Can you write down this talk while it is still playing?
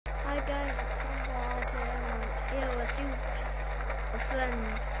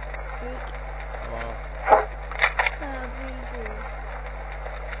and speak. Wow. Breezy.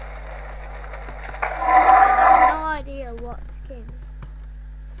 I have no idea what skin.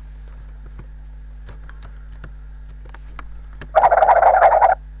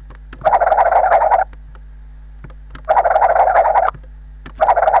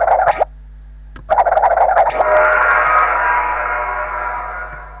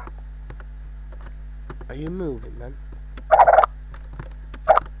 Are you moving, man?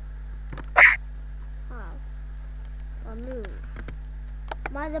 How? I move.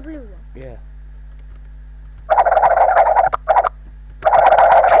 Am I the blue one? Yeah.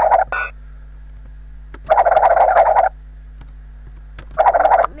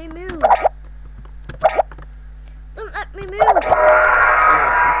 Don't let me move. Don't let me move.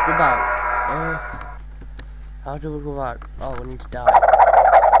 Go back. How do we go back? Oh, we need to die.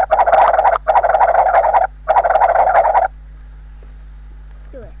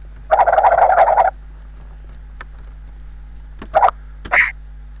 Do it.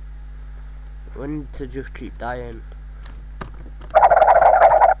 We need to just keep dying.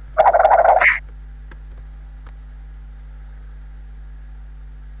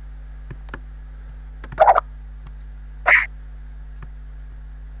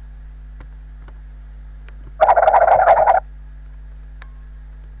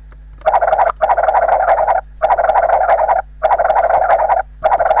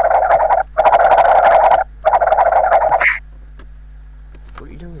 What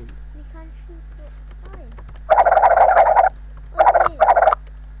are you doing? You can't shoot it.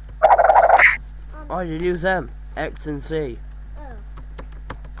 Fine. Oh, you use them. X and C. Oh.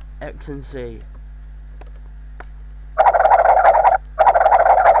 X and C.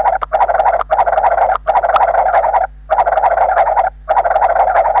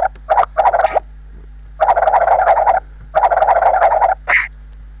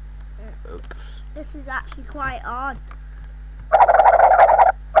 Oops. This is actually quite hard.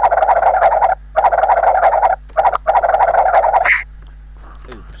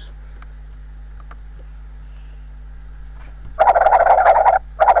 Oops.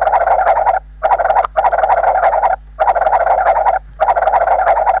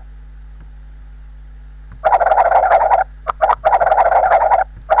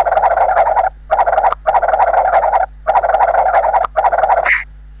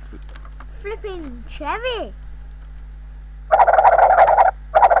 Flipping cherry.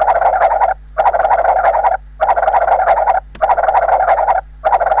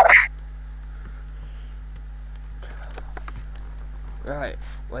 Right,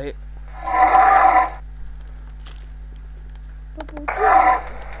 wait. Bubble drop.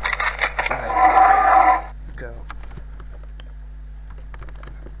 Right. Go.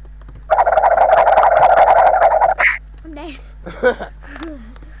 I'm dead.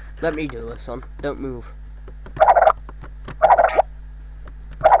 Let me do this one. Don't move.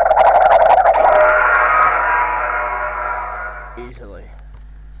 Easily.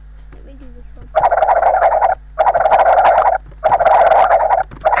 Let me do this one.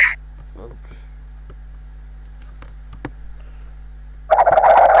 Oops.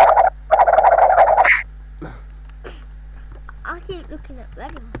 I keep looking at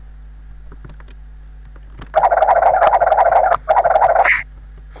red one.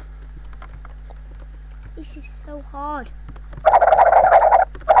 This is so hard.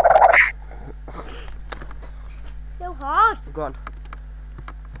 So hard. Go on.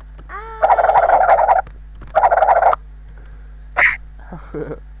 Ah.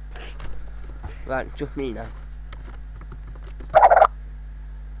 Right, just me now.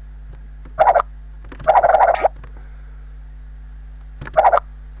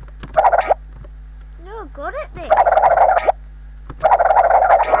 You're good at this.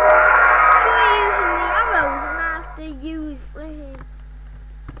 You're using the arrows and I have to use flipping.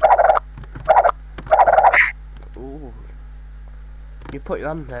 Ooh. You put your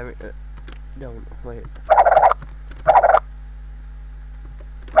hand there. Don't wait.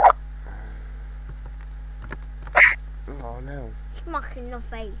 Oh no. Smack in the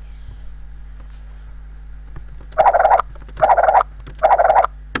face.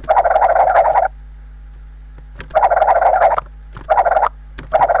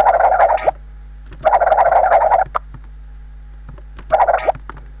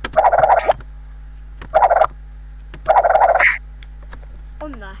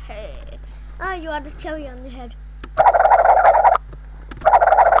 On the head. Ah, you had a cherry on the head.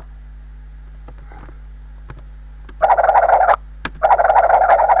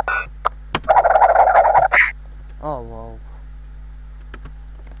 Oh wow.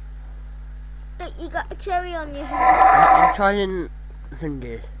 Look, you got a cherry on your head. I'll try and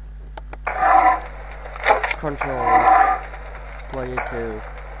thingy. Control. Player 2.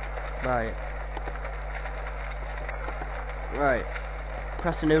 Right. Right.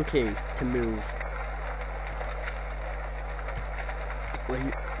 Press the new key to move.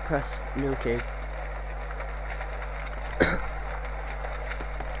 Wait, press new key.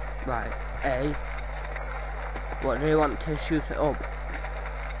 Right. A. What do you want to shoot it up?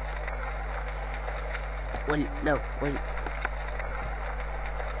 Wait, no, wait.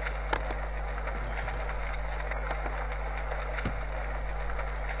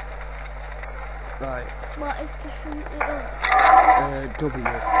 Right. What is to shoot it up? W.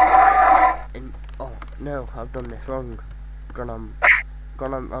 And, oh, no, I've done this wrong. Gone on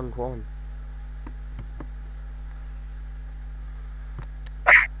wrong one.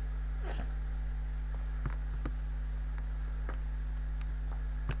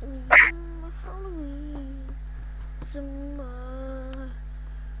 Halloween.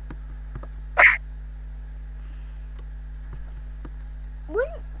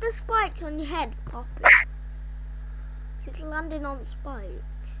 Wouldn't the spikes on your head pop it? It's landing on spikes.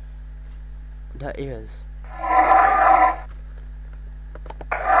 That is.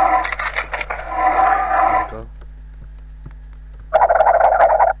 There we go.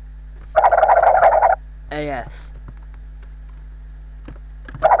 AS.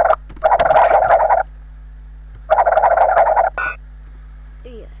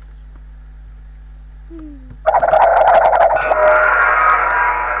 Yes.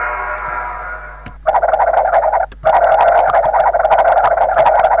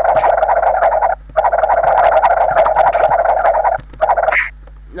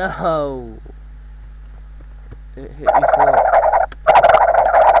 No. It hit you foot.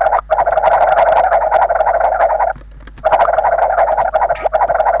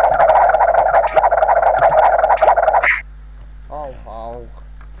 Oh, wow.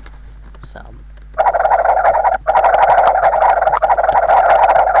 Sam.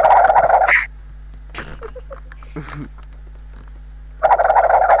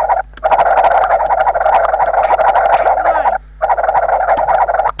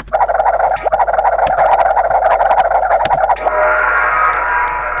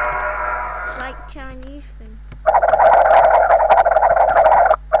 Like Chinese thing.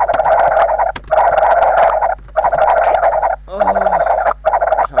 Oh,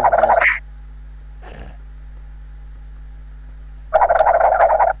 Sam's dead.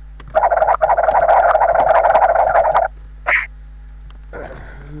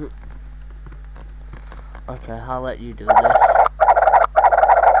 Okay, I'll let you do this.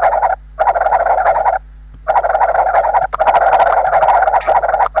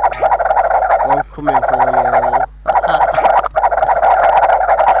 One's coming for you.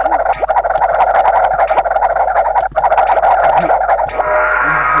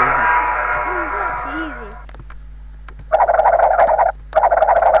 That's easy.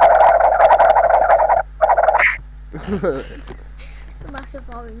 The massive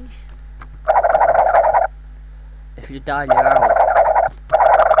orange. If you die, you're out.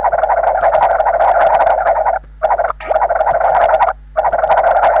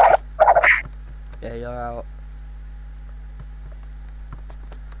 Yeah, you're out.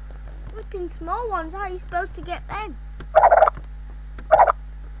 Flipping small ones, how are you supposed to get them?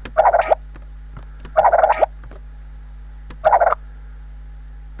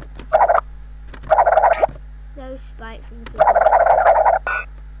 Those spike things are good.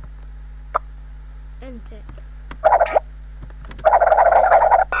 Isn't it?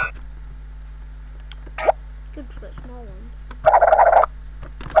 Good for the small ones.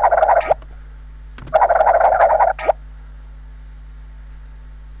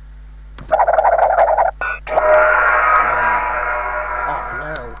 Oh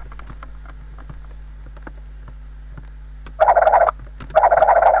no.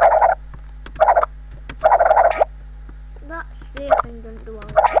 That spear thing doesn't do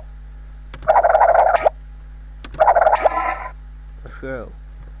well. True.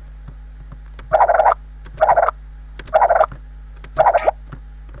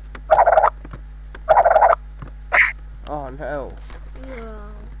 Oh no. Yeah.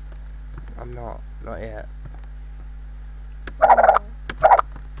 I'm not yet. Oh.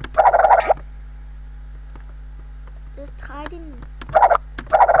 Just hiding.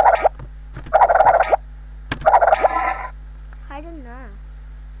 Hiding there.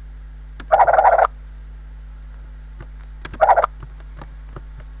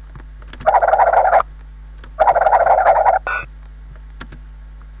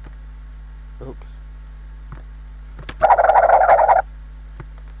 Oops.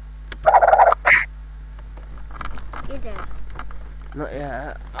 You're dead. Not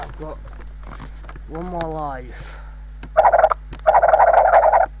yet. I've got one more life.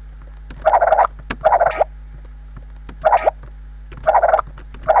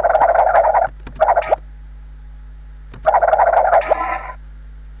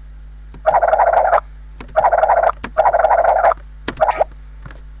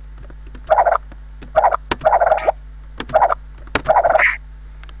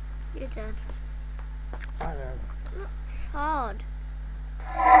 You're dead. I know. It's hard.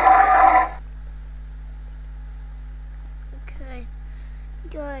 Okay,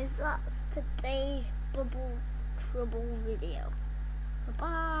 guys, that's today's Bubble Trouble video. So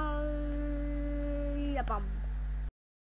bye. Bum.